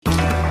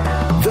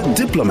The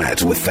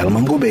Diplomat with Thelma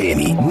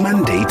Ngobeni,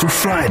 Monday to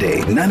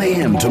Friday, 9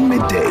 a.m. to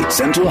midday,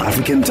 Central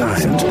African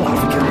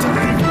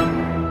Time.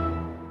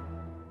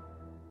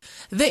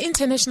 The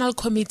International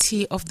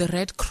Committee of the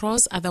Red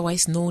Cross,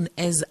 otherwise known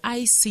as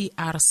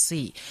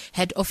ICRC,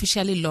 had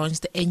officially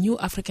launched a new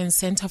African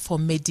Center for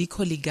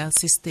Medicolegal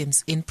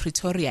Systems in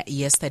Pretoria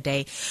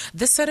yesterday.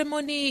 The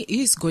ceremony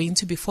is going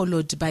to be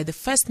followed by the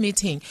first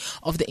meeting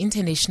of the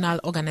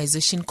International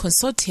Organization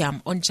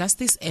Consortium on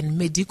Justice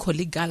and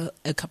Medicolegal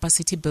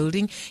Capacity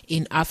Building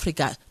in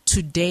Africa,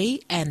 today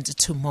and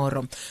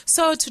tomorrow.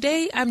 So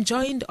today I'm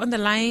joined on the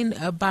line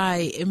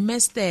by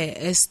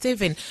Mr.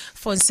 Stephen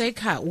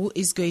Fonseca, who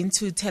is going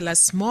to tell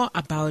us more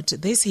about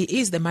this. He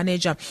is the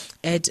manager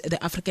at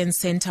the African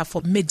Center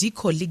for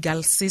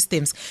Medicolegal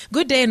Systems.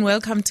 Good day and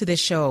welcome to the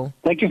show.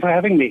 Thank you for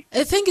having me.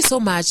 Thank you so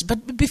much.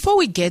 But before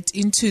we get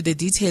into the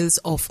details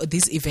of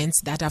these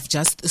events that I've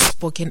just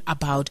spoken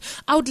about,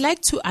 I would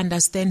like to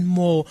understand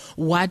more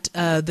what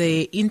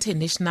the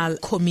International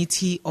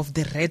Committee of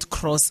the Red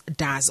Cross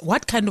does.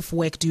 What kind of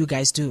work do you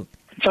guys do?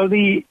 So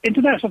the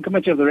International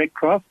Committee of the Red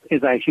Cross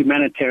is a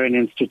humanitarian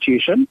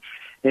institution.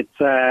 It's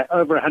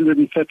over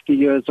 150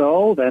 years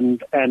old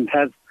and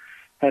has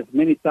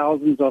many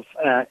thousands of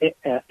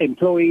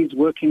employees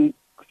working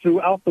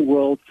throughout the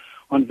world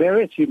on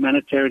various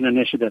humanitarian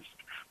initiatives.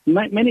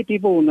 Many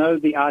people will know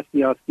the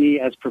ICRC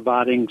as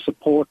providing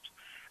support,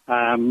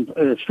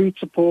 food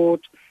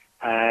support,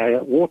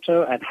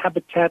 water and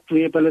habitat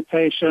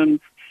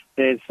rehabilitation.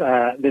 There's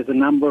a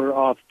number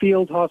of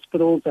field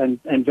hospitals and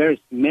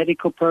various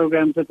medical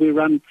programs that we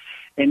run,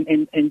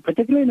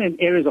 particularly in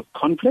areas of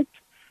conflict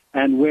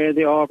and where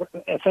there are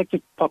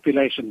affected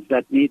populations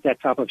that need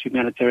that type of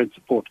humanitarian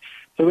support.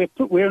 So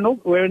we're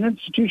an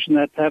institution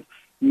that have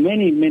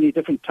many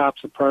different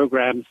types of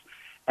programs,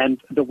 and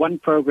the one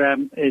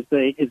program is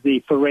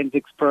the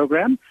forensics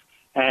program,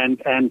 and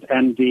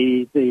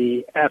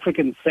the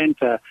African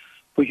Center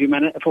for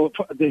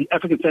the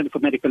African Center for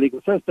Medical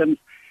Legal Systems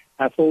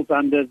falls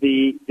under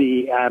the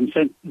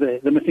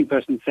Missing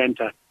Person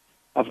Center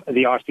of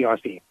the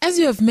RCRC. As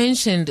you have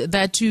mentioned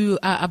that you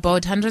are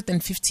about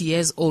 150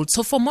 years old,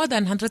 so for more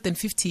than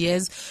 150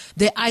 years,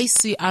 the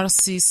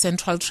ICRC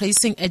Central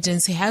Tracing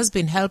Agency has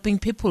been helping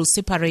people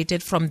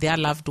separated from their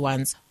loved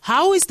ones.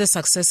 How is the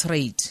success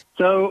rate?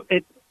 So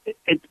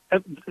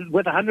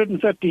with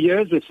 150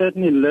 years, we've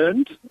certainly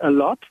learned a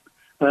lot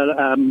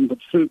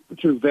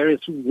through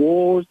various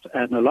wars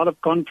and a lot of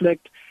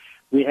conflict.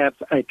 We have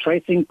a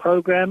tracing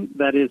program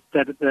that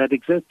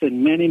exists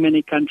in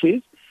many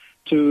countries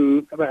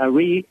to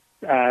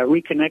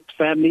reconnect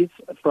families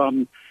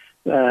from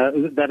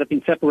that have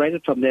been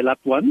separated from their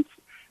loved ones.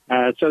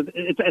 So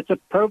it's a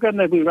program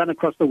that we run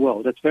across the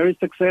world. It's very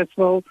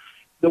successful.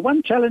 The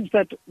one challenge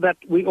that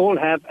we all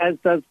have, as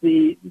do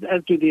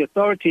the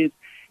authorities,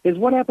 is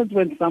what happens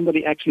when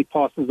somebody actually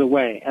passes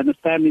away and the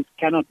families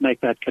cannot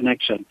make that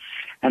connection.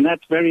 And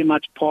that's very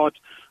much part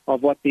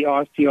of what the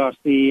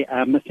RCRC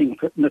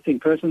Missing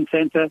Person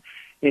Center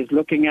is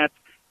looking at.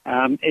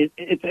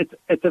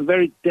 It's a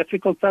very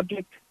difficult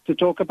subject to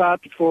talk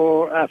about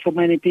for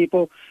many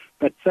people,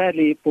 but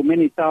sadly, for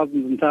many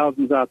thousands and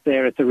thousands out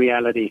there, it's a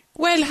reality.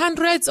 Well,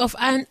 hundreds of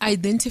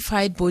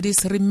unidentified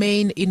bodies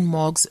remain in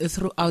morgues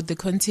throughout the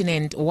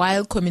continent,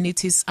 while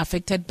communities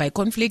affected by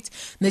conflict,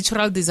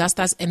 natural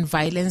disasters and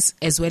violence,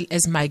 as well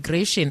as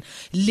migration,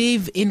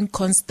 live in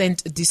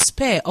constant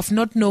despair of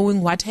not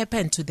knowing what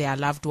happened to their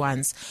loved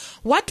ones.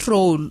 What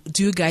role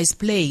do you guys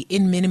play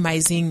in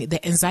minimizing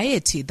the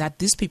anxiety that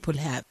these people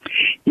have?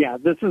 Yeah,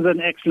 this is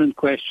an excellent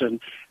question.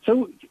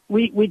 So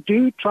we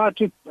do try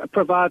to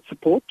provide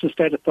support to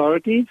state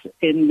authorities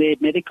in their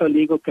medical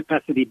legal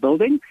capacity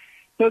building.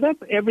 So that's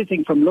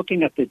everything from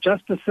looking at the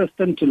justice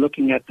system to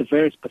looking at the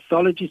various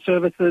pathology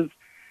services,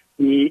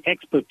 the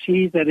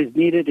expertise that is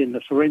needed in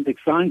the forensic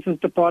sciences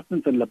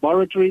departments and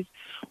laboratories.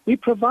 We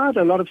provide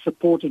a lot of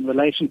support in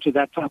relation to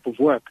that type of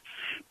work.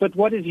 But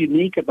what is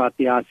unique about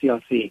the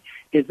ICRC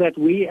is that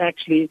we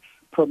actually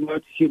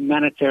promote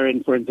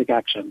humanitarian forensic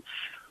action.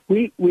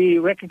 We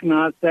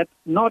recognize that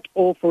not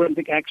all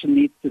forensic action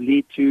needs to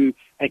lead to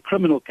a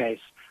criminal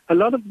case. A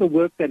lot of the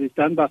work that is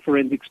done by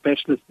forensic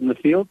specialists in the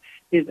field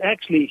is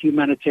actually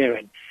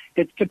humanitarian.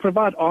 It's to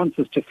provide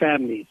answers to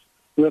families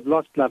who have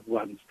lost loved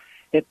ones.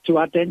 It's to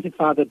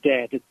identify the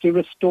dead. It's to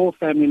restore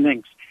family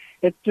links.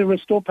 It's to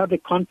restore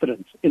public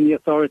confidence in the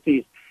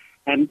authorities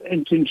and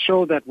to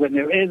ensure that when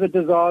there is a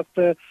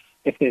disaster,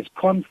 if there's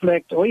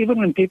conflict, or even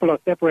when people are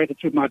separated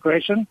through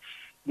migration,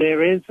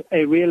 there is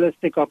a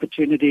realistic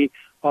opportunity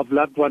of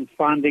loved ones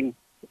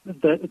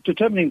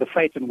determining the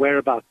fate and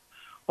whereabouts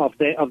of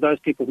those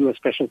people who are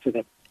special to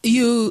them.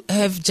 You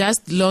have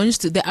just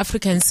launched the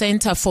African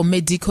Center for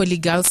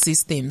Medicolegal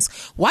Systems.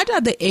 What are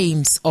the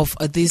aims of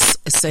this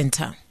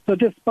center? So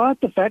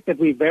despite the fact that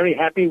we're very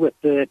happy with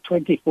the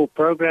 24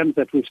 programs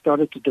that we've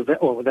started to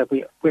develop, or that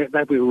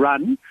we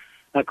run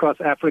across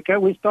Africa,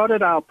 we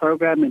started our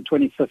program in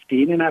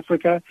 2015 in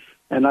Africa.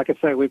 And like I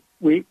say,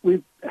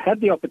 we've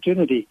had the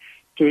opportunity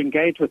to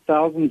engage with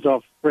thousands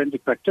of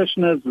forensic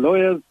practitioners,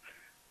 lawyers,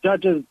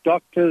 judges,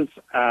 doctors,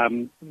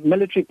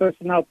 military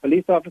personnel,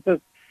 police officers.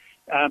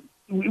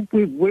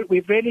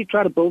 We've really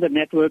tried to build a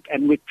network,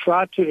 and we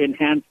try to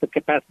enhance the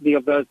capacity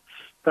of those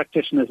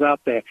practitioners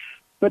out there.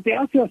 But the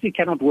ICRC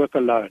cannot work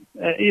alone.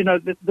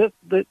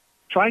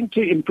 Trying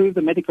to improve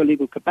the medical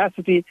legal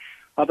capacity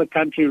of a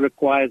country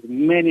requires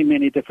many,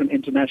 many different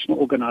international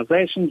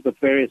organizations with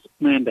various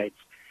mandates.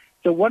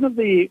 So one of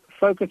the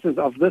focuses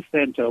of this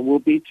center will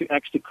be to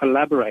actually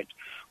collaborate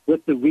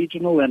with the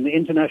regional and the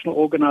international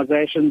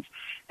organizations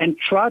and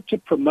try to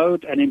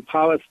promote and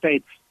empower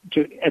states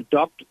to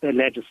adopt the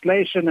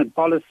legislation and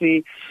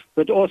policy,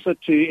 but also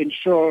to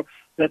ensure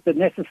that the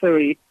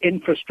necessary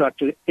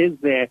infrastructure is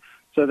there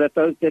so that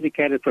those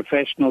dedicated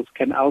professionals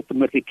can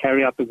ultimately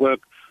carry out the work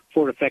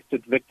for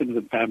affected victims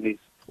and families.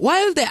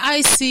 While the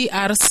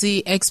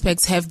ICRC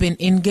experts have been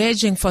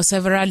engaging for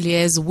several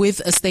years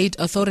with state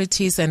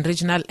authorities and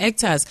regional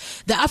actors,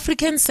 the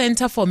African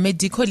Center for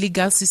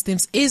Medicolegal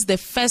Systems is the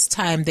first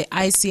time the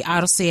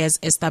ICRC has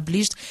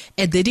established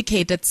a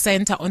dedicated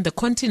center on the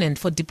continent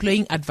for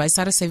deploying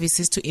advisory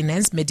services to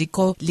enhance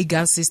medical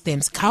legal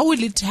systems. How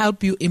will it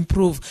help you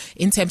improve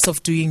in terms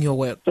of doing your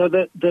work? So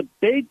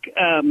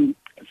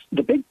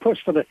the big push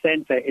for the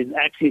center is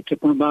actually to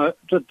promote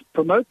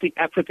the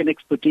African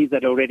expertise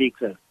that already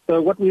exists. So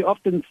what we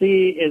often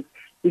see is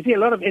we see a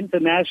lot of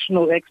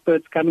international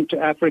experts coming to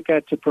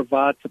Africa to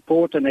provide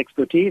support and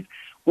expertise,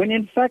 when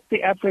in fact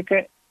the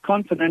Africa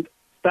continent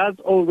does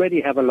already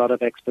have a lot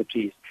of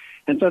expertise.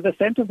 And so the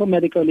Center for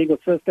Medical Legal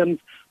Systems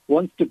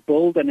wants to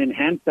build and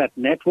enhance that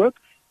network,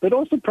 but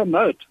also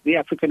promote the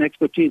African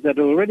expertise that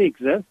already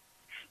exists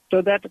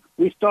so that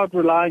we start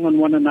relying on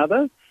one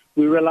another.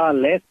 We rely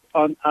less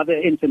on other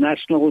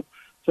international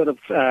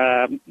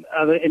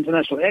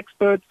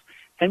experts,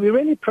 and we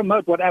really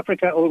promote what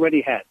Africa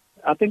already has.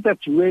 I think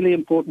that's really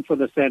important for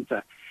the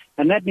center,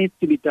 and that needs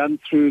to be done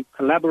through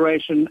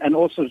collaboration and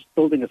also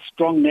building a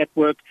strong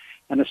network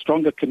and a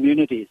stronger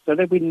community so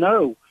that we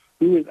know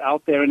who is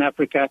out there in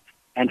Africa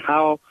and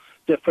how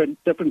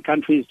different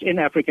countries in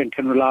Africa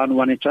can rely on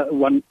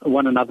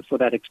one another for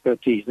that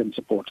expertise and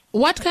support.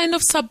 What kind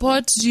of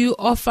support do you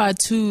offer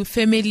to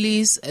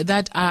families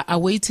that are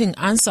awaiting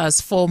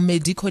answers for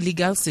medical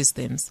legal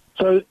systems?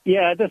 So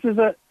this is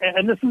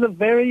a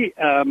very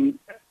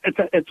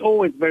it's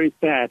always very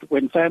sad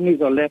when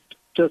families are left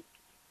just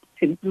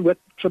with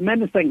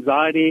tremendous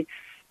anxiety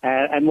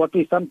and what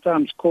we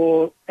sometimes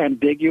call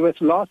ambiguous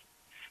loss.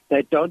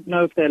 They don't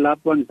know if their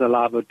loved one is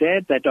alive or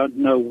dead. They don't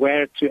know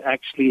where to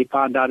actually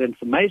find out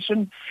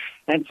information.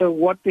 And so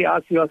what the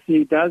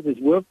ICRC does is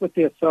work with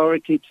the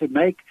authority to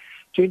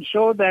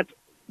ensure that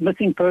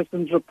missing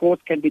persons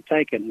reports can be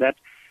taken, that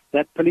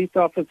police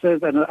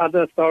officers and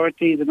other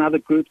authorities and other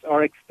groups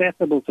are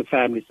accessible to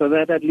families so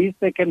that at least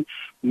they can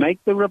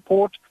make the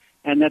report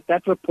and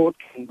that report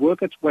can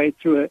work its way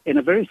through in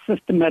a very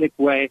systematic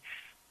way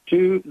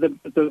to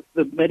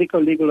the medical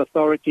legal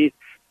authorities,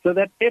 so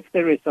that if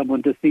there is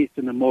someone deceased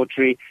in the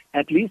mortuary,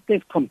 at least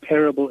there's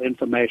comparable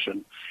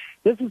information.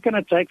 This is going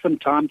to take some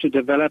time to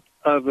develop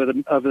over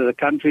the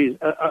countries,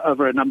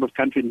 over a number of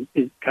countries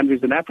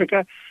in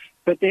Africa,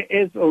 but there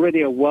is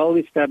already a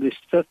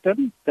well-established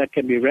system that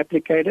can be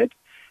replicated,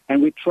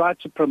 and we try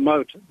to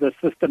promote the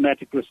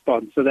systematic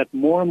response so that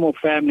more and more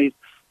families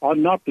are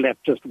not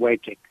left just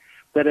waiting,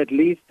 that at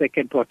least they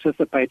can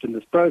participate in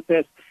this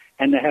process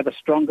and they have a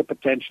stronger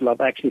potential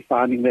of actually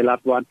finding their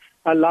loved one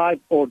alive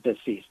or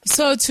deceased.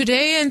 So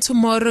today and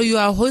tomorrow you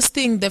are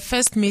hosting the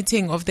first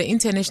meeting of the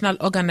International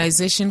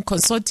Organization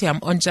Consortium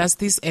on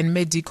Justice and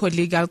Medical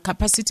Legal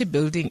Capacity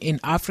Building in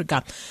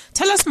Africa.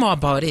 Tell us more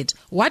about it.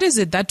 What is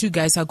it that you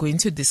guys are going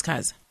to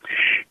discuss?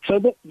 So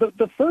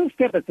the first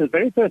step is the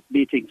very first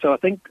meeting. So I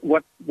think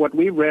what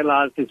we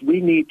realized is we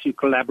need to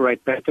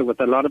collaborate better with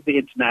a lot of the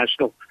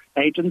international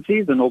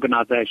agencies and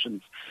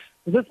organizations.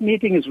 This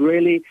meeting is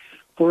really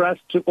for us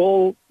to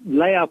all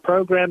lay our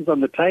programs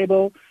on the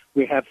table.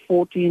 We have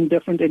 14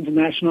 different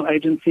international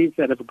agencies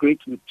that have agreed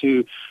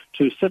to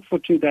sit for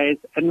 2 days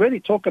and really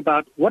talk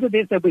about what it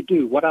is that we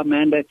do, what our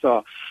mandates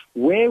are,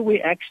 where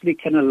we actually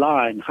can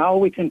align, how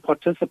we can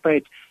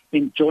participate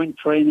in joint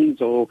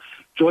trainings or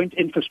joint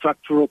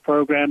infrastructural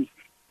programs,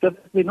 so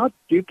that we're not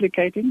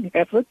duplicating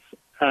efforts,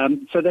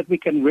 so that we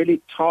can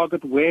really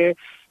target where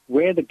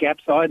the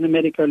gaps are in the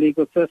medical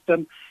legal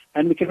system,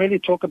 and we can really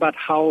talk about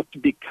how to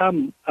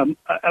become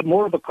a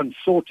more of a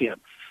consortium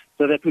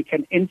so that we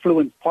can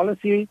influence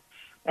policy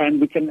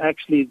and we can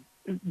actually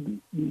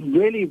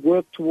really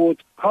work towards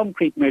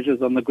concrete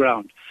measures on the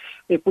ground.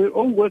 If we're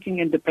all working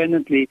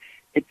independently,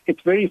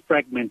 it's very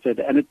fragmented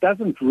and it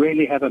doesn't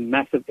really have a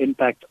massive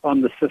impact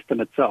on the system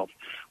itself.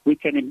 We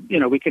can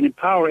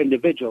empower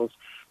individuals,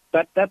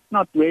 but that's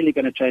not really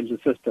going to change the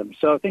system.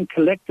 So I think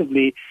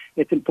collectively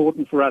it's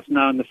important for us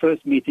now in the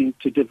first meeting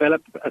to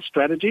develop a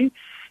strategy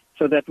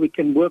so that we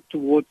can work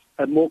towards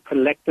a more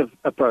collective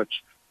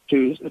approach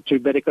to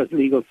medical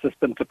legal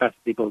system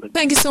capacity building.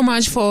 Thank you so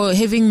much for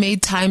having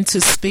made time to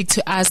speak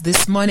to us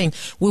this morning.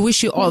 We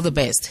wish you all the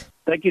best.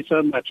 Thank you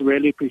so much.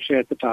 Really appreciate the time.